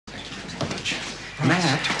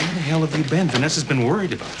Matt, where the hell have you been? Vanessa's been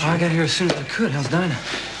worried about you. I got here as soon as I could. How's Dinah?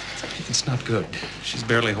 It's not good. She's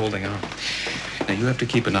barely holding on. Now, you have to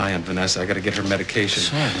keep an eye on Vanessa. I got to get her medication.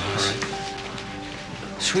 Sorry, Ross. All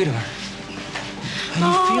right. Sweetheart,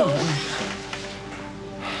 how do you feel?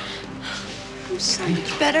 I'm so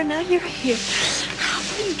much better now you're here. How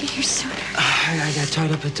did you get here sooner? I got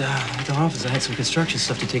tied up at the office. I had some construction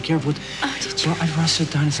stuff to take care of. What? Oh, did you? Well, Ross said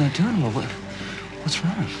Dinah's not doing well. What's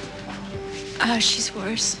wrong? She's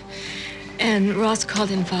worse. And Ross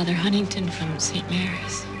called in Father Huntington from St.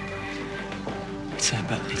 Mary's. It's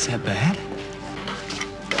that bad?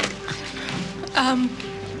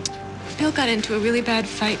 Bill got into a really bad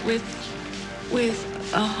fight with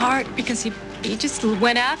Hart because he just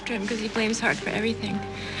went after him because he blames Hart for everything.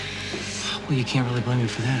 Well, you can't really blame him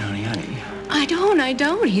for that, honey. I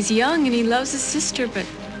don't. He's young and he loves his sister, but...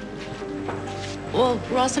 Well,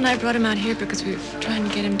 Ross and I brought him out here because we were trying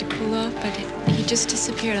to get him to cool off, but he just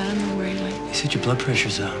disappeared. I don't know where he went. You said your blood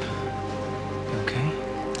pressure's up. You okay?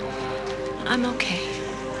 I'm okay.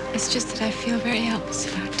 It's just that I feel very helpless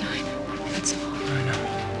about Dinah. That's all. I know.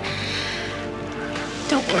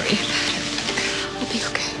 Don't worry about it. I'll be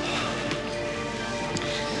okay.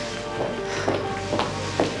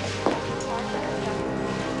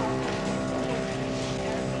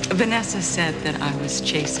 Vanessa said that I was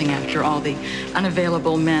chasing after all the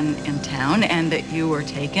unavailable men in town and that you were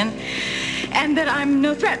taken and that I'm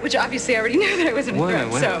no threat, which obviously I already knew that I wasn't a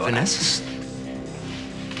threat. Wait, so Vanessa's...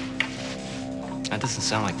 That doesn't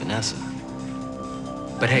sound like Vanessa.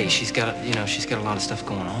 But hey, she's got a lot of stuff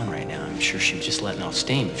going on right now. I'm sure she was just letting off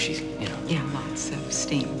steam if she's, Yeah, lots of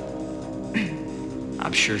steam.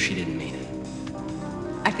 I'm sure she didn't mean it.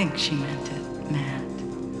 I think she meant it, Matt.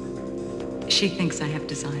 She thinks I have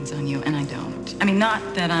designs on you, and I don't. I mean, not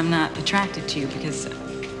that I'm not attracted to you, because...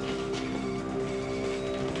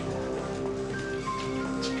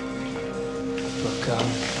 Look,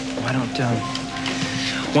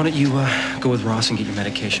 why don't you go with Ross and get your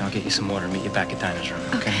medication? I'll get you some water and meet you back at Dinah's room,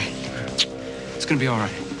 okay? It's gonna be all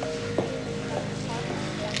right.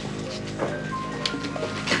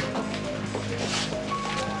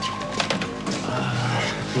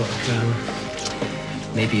 Look,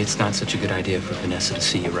 maybe it's not such a good idea for Vanessa to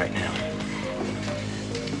see you right now.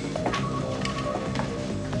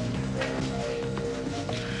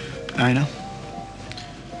 Dinah,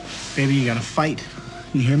 baby, you gotta fight.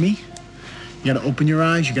 You hear me? You gotta open your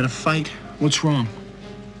eyes. You gotta fight. What's wrong?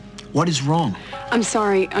 What is wrong? I'm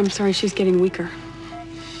sorry. She's getting weaker.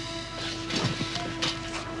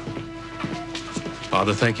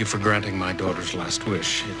 Father, thank you for granting my daughter's last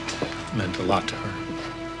wish. It meant a lot to her.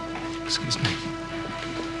 Excuse me.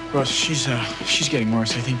 Russ, she's getting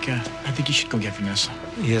worse. I think you should go get Vanessa.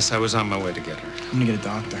 Yes, I was on my way to get her. I'm gonna get a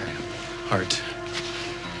doctor. Hart.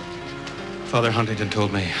 Father Huntington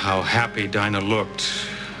told me how happy Dinah looked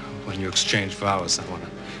when you exchanged vows. I want to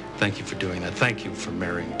thank you for doing that. Thank you for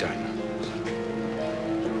marrying Dinah.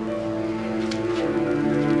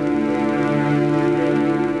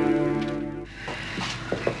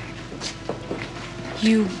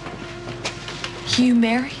 You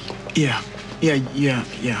marry? Yeah.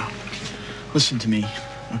 Listen to me,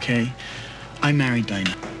 okay? I married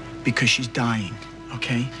Dinah because she's dying,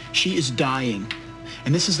 okay? She is dying.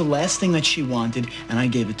 And this is the last thing that she wanted, and I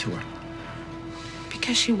gave it to her.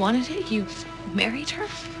 Because she wanted it? You married her?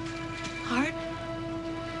 Hart?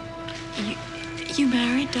 You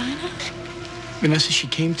married Dinah? Vanessa, she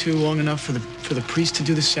came to long enough for the priest to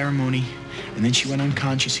do the ceremony, and then she went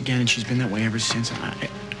unconscious again, and she's been that way ever since.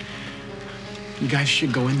 You guys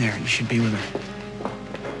should go in there. You should be with her.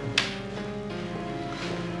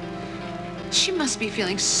 She must be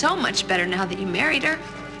feeling so much better now that you married her.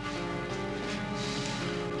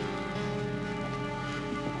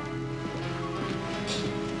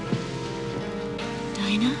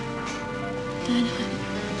 Dinah?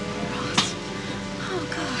 Ross? Oh,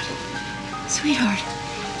 God. Sweetheart,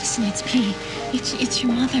 listen, it's me. It's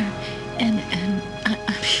your mother. And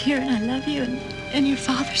I'm here and I love you and your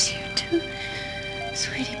father's here, too.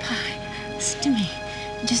 Sweetie pie, listen to me.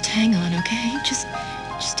 Just hang on, okay? Just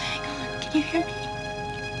hang on. Can you hear me?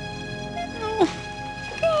 Oh,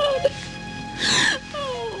 God.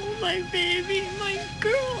 Oh, my baby, my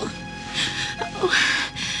girl. Oh,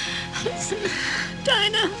 listen,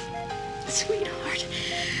 Dinah, sweetheart,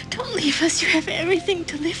 don't leave us. You have everything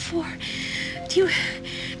to live for.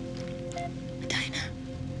 Dinah,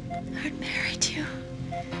 Hart married you.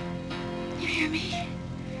 You hear me?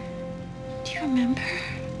 Do you remember?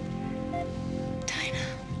 Dinah?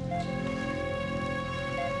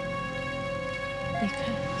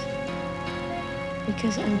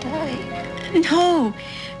 because I'm dying. No.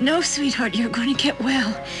 No, sweetheart, you're going to get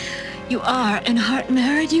well. You are, and Hart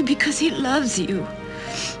married you because he loves you.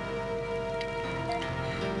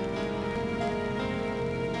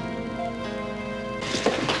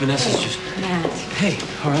 Vanessa's just... Matt. Hey,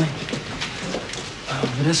 Harley.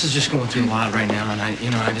 Vanessa's just going through a lot right now, and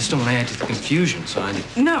I just don't want to add to the confusion, so I...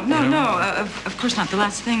 No. Of course not. The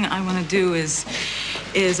last thing I want to do is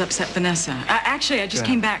upset Vanessa. Actually, I just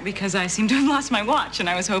came back because I seem to have lost my watch, and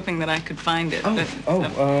I was hoping that I could find it.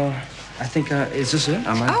 I think, is this it?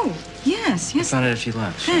 Oh, yes. I found it as she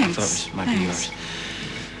left, so Thanks. I thought it might be yours.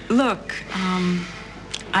 Look,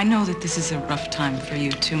 I know that this is a rough time for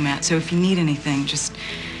you too, Matt, so if you need anything, just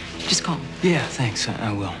call. Yeah, thanks.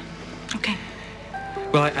 I will. Okay.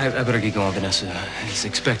 Well, I better get going. Vanessa is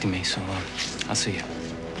expecting me, so I'll see you.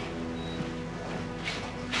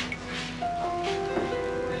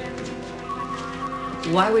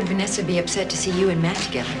 Why would Vanessa be upset to see you and Matt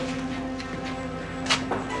together?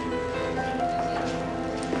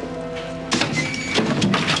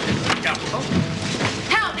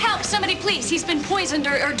 Help! Somebody, please. He's been poisoned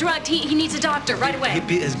or drugged. He needs a doctor right away.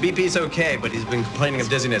 His BP's okay, but he's been complaining of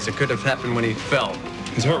dizziness. It could have happened when he fell.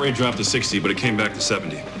 His heart rate dropped to 60, but it came back to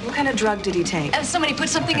 70. What kind of drug did he take? Somebody put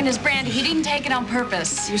something in his brandy. He didn't take it on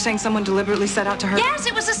purpose. You're saying someone deliberately set out to hurt? Yes,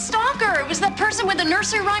 it was a stalker. It was the person with the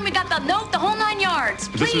nursery rhyme. We got the note, the whole 9 yards.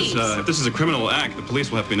 Please. If this is a criminal act, the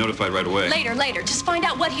police will have to be notified right away. Later. Just find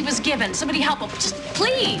out what he was given. Somebody help him. Just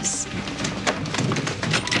please.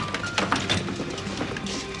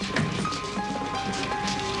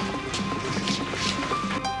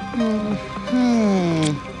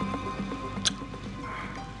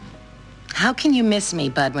 How can you miss me,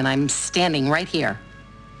 Bud, when I'm standing right here?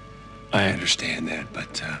 I understand that,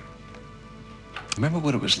 but remember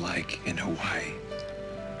what it was like in Hawaii?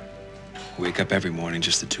 Wake up every morning,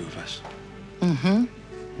 just the two of us.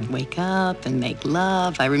 Mm-hmm. Wake up and make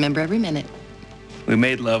love. I remember every minute. We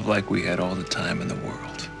made love like we had all the time in the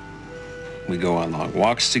world. We go on long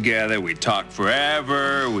walks together, we'd talk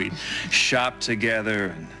forever, we'd shop together,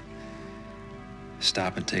 and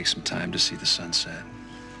stop and take some time to see the sunset.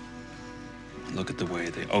 Look at the way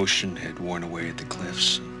the ocean had worn away at the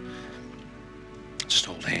cliffs. And just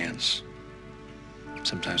hold hands.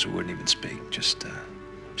 Sometimes we wouldn't even speak, just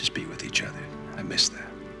be with each other. I miss that.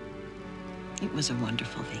 It was a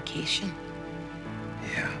wonderful vacation.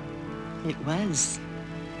 Yeah. It was.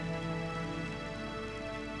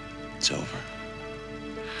 It's over.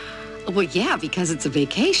 Well, yeah, because it's a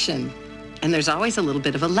vacation. And there's always a little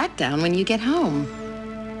bit of a letdown when you get home.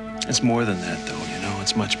 It's more than that, though, you know?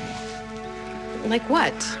 It's much more. Like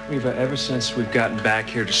what? Ever since we've gotten back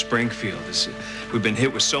here to Springfield, we've been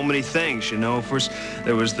hit with so many things, you know. First,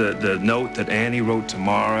 there was the note that Annie wrote to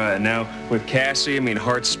Mara, and now with Cassie,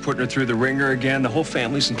 Hart's putting her through the ringer again. The whole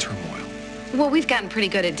family's in turmoil. Well, we've gotten pretty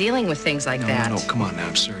good at dealing with things like that. No, come on now,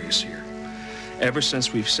 I'm serious here. Ever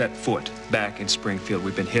since we've set foot back in Springfield,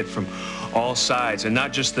 we've been hit from all sides, and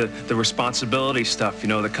not just the responsibility stuff, you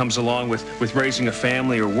know, that comes along with raising a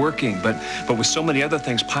family or working, but with so many other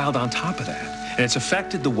things piled on top of that. And it's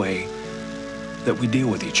affected the way that we deal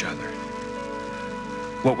with each other.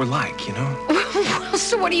 What we're like, you know?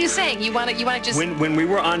 So what are you saying? You want to just... When we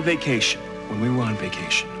were on vacation, we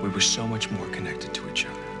were so much more connected to each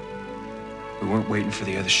other. We weren't waiting for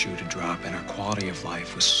the other shoe to drop, and our quality of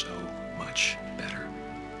life was so much better.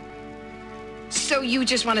 So you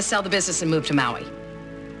just want to sell the business and move to Maui?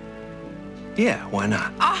 Yeah, why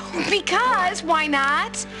not? Oh, because why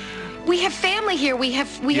not? We have family here. We have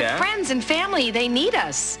friends and family. They need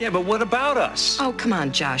us. Yeah, but what about us? Oh, come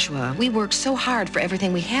on, Joshua. We work so hard for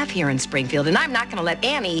everything we have here in Springfield, and I'm not going to let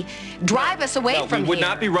Annie drive us away from here. We would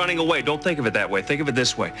not be running away. Don't think of it that way. Think of it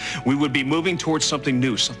this way. We would be moving towards something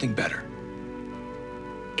new, something better.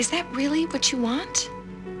 Is that really what you want?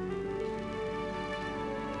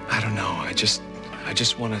 I don't know. I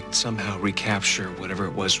just want to somehow recapture whatever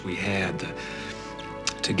it was we had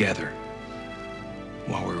together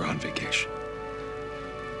while we were on vacation.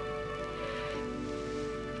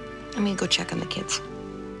 I'm gonna go check on the kids.